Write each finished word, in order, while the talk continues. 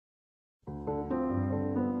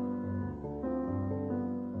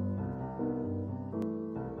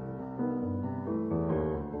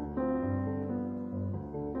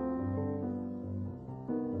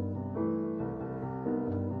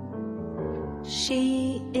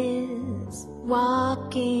She is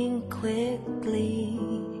walking quickly,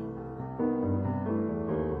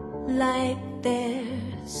 like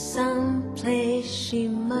there's some place she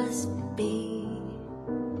must be.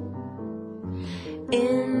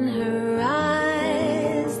 In her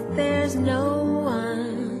eyes there's no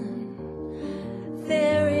one,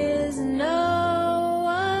 there is no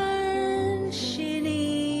one she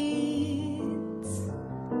needs.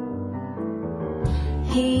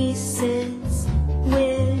 He sits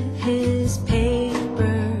with his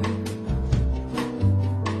paper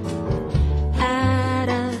at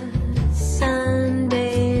a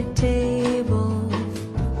Sunday table,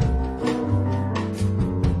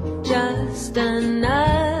 just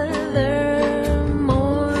another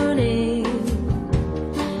morning.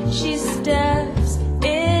 She steps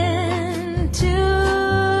into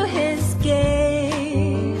his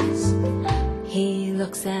gaze. He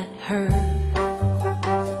looks at her,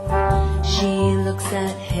 she looks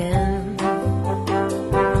at him.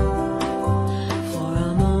 For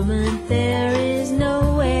a moment there is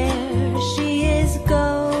nowhere she is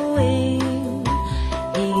going.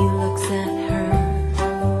 He looks at her,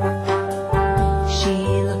 she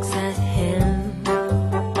looks at him.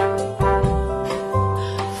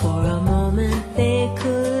 For a moment they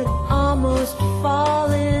could almost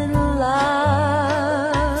fall in love.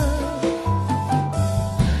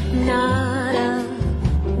 Not a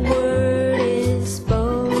word is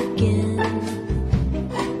spoken,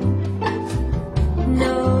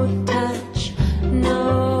 no touch,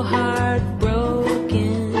 no heart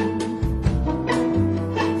broken.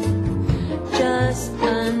 Just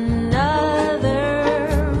another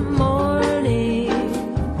morning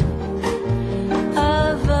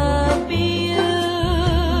of a beautiful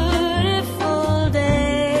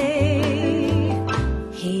day.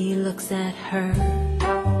 He looks at her,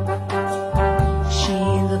 she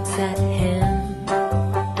looks at him.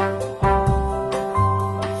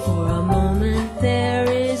 For a moment there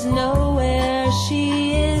is nowhere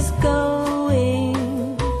she is going.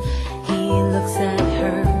 He looks at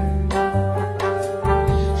her,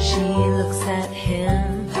 she looks at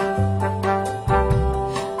him.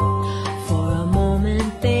 For a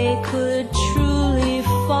moment they could truly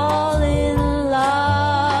fall in love.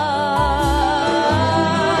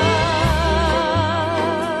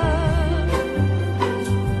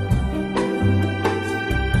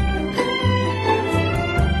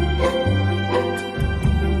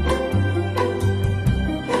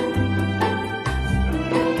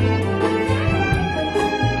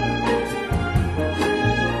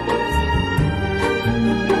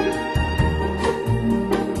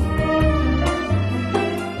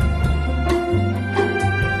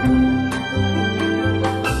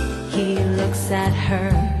 He looks at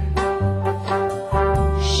her,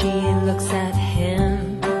 she looks at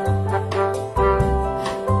him.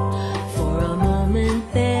 For a moment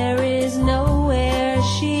there is nowhere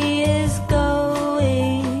she is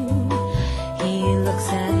going. He looks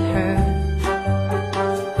at her,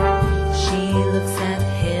 she looks at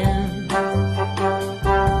him.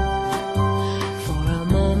 For a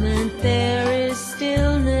moment there is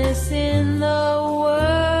stillness in the world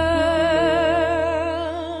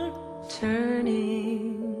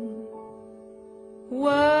turning,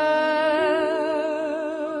 world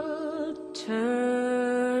turning.